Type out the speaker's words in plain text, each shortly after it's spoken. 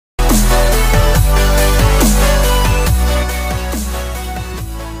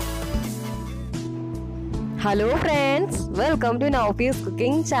Hello friends, welcome to Noufis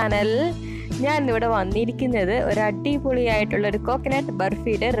cooking channel. ഞാൻ ഇവിടെ വന്നിരിക്കുന്നത് ഒരു അടിപൊളിയായിട്ടുള്ള ഒരു കോക്കനട്ട്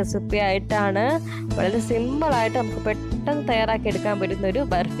ബർഫിയുടെ റെസിപ്പി ആയിട്ടാണ്. വളരെ സിമ്പിൾ ആയിട്ട് നമുക്ക് പെട്ടെന്ന് തയ്യാറാക്കി എടുക്കാൻ പറ്റുന്ന ഒരു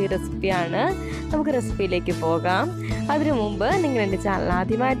ബർഫി റെസിപ്പിയാണ്. നമുക്ക് റെസിപ്പിയിലേക്ക് പോകാം. അതിനു മുമ്പ് നിങ്ങൾ എൻ്റെ ചാനൽ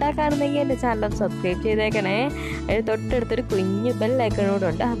ആദ്യമായിട്ടാണ് കാണുന്നെങ്കിൽ എൻ്റെ ചാനൽ സബ്സ്ക്രൈബ് ചെയ്തേക്കണേ. അതിന് തൊട്ടടുത്തൊരു കുഞ്ഞു ബെല്ലൈക്കണോട്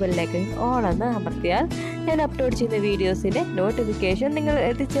ഉണ്ട്. ആ ബെല്ലൈക്കൺ ഓൺ എന്ന് അമർത്തിയാൽ ഞാൻ അപ്ലോഡ് ചെയ്യുന്ന വീഡിയോസിൻ്റെ നോട്ടിഫിക്കേഷൻ നിങ്ങൾ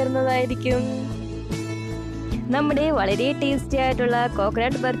എത്തിച്ചേരുന്നതായിരിക്കും. നമ്മുടെ വളരെ ടേസ്റ്റി ആയിട്ടുള്ള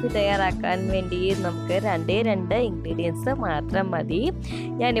കോക്കനട്ട് ബർഫി തയ്യാറാക്കാൻ വേണ്ടി നമുക്ക് രണ്ടേ ഇൻഗ്രീഡിയൻസ് മാത്രം മതി.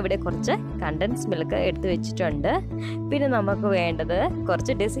 ഞാനിവിടെ കുറച്ച് കണ്ടൻസ് മിൽക്ക് എടുത്തു വെച്ചിട്ടുണ്ട്. പിന്നെ നമുക്ക് വേണ്ടത്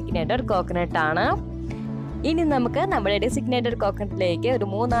കുറച്ച് ഡെസിഗ്നേറ്റഡ് കോക്കനട്ട് ആണ്. ഇനി നമുക്ക് നമ്മുടെ ഡെസിഗ്നേറ്റഡ് കോക്കനട്ടിലേക്ക് ഒരു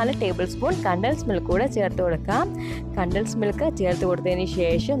 3-4 ടേബിൾ സ്പൂൺ കണ്ടൻസ് മിൽക്ക് കൂടെ ചേർത്ത് കൊടുക്കാം. കണ്ടൻസ് മിൽക്ക് ചേർത്ത് കൊടുത്തതിന്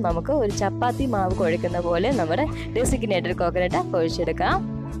ശേഷം നമുക്ക് ഒരു ചപ്പാത്തി മാവ് കുഴക്കുന്ന പോലെ നമ്മുടെ ഡെസിഗ്നേറ്റഡ് കോക്കനട്ട് കുഴച്ചെടുക്കാം.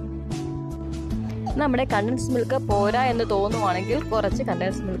 നമ്മുടെ കണ്ടൻസ് മിൽക്ക് പോരാ എന്ന് തോന്നുവാണെങ്കിൽ കുറച്ച്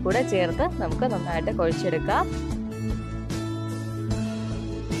കണ്ടൻസ് മിൽക്ക് കൂടെ ചേർത്ത് നമുക്ക് നന്നായിട്ട് കുഴച്ചെടുക്കാം.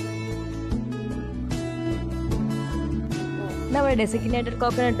 നമ്മുടെ ഡെസിഗ്നേറ്റഡ്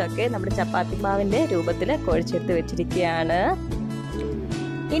കോക്കനട്ട് ഒക്കെ നമ്മുടെ ചപ്പാത്തി മാവിന്റെ രൂപത്തിൽ കുഴച്ചെടുത്ത് വെച്ചിരിക്കുകയാണ്.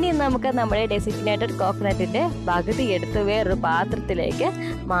 ഇനി നമുക്ക് നമ്മുടെ ഡെസിഗ്നേറ്റഡ് കോക്കനട്ടിന്റെ പകുതി എടുത്ത് വേറൊരു പാത്രത്തിലേക്ക്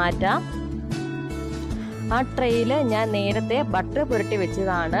മാറ്റാം. ആ ട്രെയിൽ ഞാൻ നേരത്തെ ബട്ടർ പുരട്ടി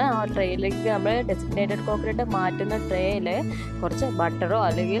വെച്ചതാണ്. ആ ട്രെയിലേക്ക് നമ്മൾ ഡെസിഗ്നേറ്റഡ് കോക്കനട്ട് മാറ്റുന്ന ട്രെയിൽ കുറച്ച് ബട്ടറോ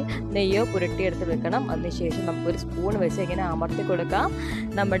അല്ലെങ്കിൽ നെയ്യോ പുരട്ടിയെടുത്ത് വെക്കണം. അതിനുശേഷം നമുക്കൊരു സ്പൂൺ വെച്ച് ഇങ്ങനെ അമർത്തി കൊടുക്കാം.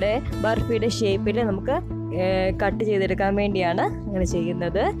 നമ്മുടെ ബർഫിയുടെ ഷേപ്പിൽ നമുക്ക് കട്ട് ചെയ്തെടുക്കാൻ വേണ്ടിയാണ് അങ്ങനെ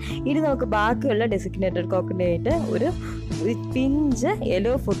ചെയ്യുന്നത്. ഇനി നമുക്ക് ബാക്കിയുള്ള ഡെസിഗ്നേറ്റഡ് കോക്കനട്ട് ഒരു പിഞ്ച്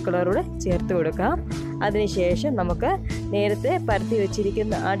യെല്ലോ ഫുഡ് കളറൂടെ ചേർത്ത് കൊടുക്കാം. അതിനുശേഷം നമുക്ക് നേരത്തെ പരത്തി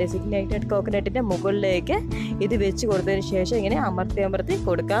വെച്ചിരിക്കുന്ന ആ ഡെസിഗ്നേറ്റഡ് കോക്കനട്ടിൻ്റെ മുകളിലേക്ക് ഇത് വെച്ച് കൊടുത്തതിന് ശേഷം ഇങ്ങനെ അമർത്തി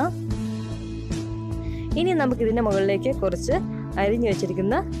കൊടുക്കാം. ഇനി നമുക്കിതിൻ്റെ മുകളിലേക്ക് കുറച്ച് അരിഞ്ഞു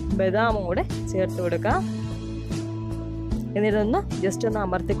വെച്ചിരിക്കുന്ന ബദാമും കൂടെ ചേർത്ത് കൊടുക്കാം. എന്നിട്ടൊന്ന് ജസ്റ്റ് ഒന്ന്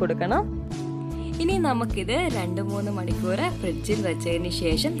അമർത്തി കൊടുക്കണം. ഇനി നമുക്കിത് 2-3 മണിക്കൂർ ഫ്രിഡ്ജിൽ വെച്ചതിന്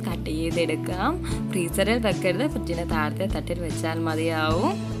ശേഷം കട്ട് ചെയ്തെടുക്കാം. ഫ്രീസറിൽ വെക്കരുത്, ഫ്രിഡ്ജിന് താഴത്തെ തട്ടിൽ വെച്ചാൽ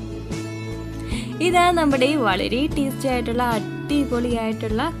മതിയാവും. ഇതാ നമ്മുടെ വളരെ ടേസ്റ്റി ആയിട്ടുള്ള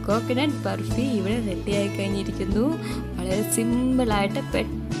അടിപൊളിയായിട്ടുള്ള കോക്കനട്ട് ബർഫി ഇവിടെ റെഡിയായി കഴിഞ്ഞിരിക്കുന്നു. വളരെ സിമ്പിളായിട്ട്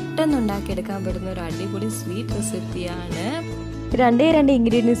പെട്ടെന്ന് ഉണ്ടാക്കിയെടുക്കാൻ പറ്റുന്ന ഒരു അടിപൊളി സ്വീറ്റ് റെസിപ്പിയാണ്. 2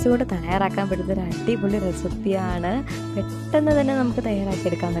 ഇൻഗ്രീഡിയൻസ് കൊണ്ട് തയ്യാറാക്കാൻ പറ്റുന്ന ഒരു അടിപൊളി റെസിപ്പിയാണ്. പെട്ടെന്ന് തന്നെ നമുക്ക്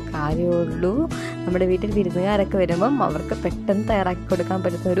തയ്യാറാക്കിയെടുക്കാവുന്ന കാര്യമുള്ളൂ. നമ്മുടെ വീട്ടിൽ വിരുന്നുകാരൊക്കെ വരുമ്പം അവർക്ക് പെട്ടെന്ന് തയ്യാറാക്കി കൊടുക്കാൻ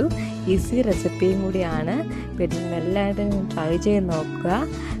പറ്റുന്ന ഒരു ഈസി റെസിപ്പിയും കൂടിയാണ്. പിന്നെ എല്ലാവരും ട്രൈ ചെയ്ത് നോക്കുക.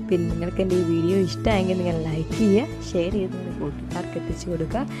 പിന്നെ നിങ്ങൾക്ക് എൻ്റെ ഈ വീഡിയോ ഇഷ്ടമായെങ്കിൽ നിങ്ങൾ ലൈക്ക് ചെയ്യുക, ഷെയർ ചെയ്ത് നിങ്ങളുടെ കൂട്ടുകാർക്ക് എത്തിച്ചു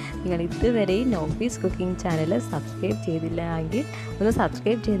കൊടുക്കുക. നിങ്ങൾ ഇതുവരെയും നോഫീസ് കുക്കിംഗ് ചാനൽ സബ്സ്ക്രൈബ് ചെയ്തില്ല എങ്കിൽ ഒന്ന്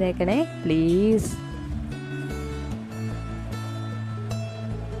സബ്സ്ക്രൈബ് ചെയ്തേക്കണേ പ്ലീസ്.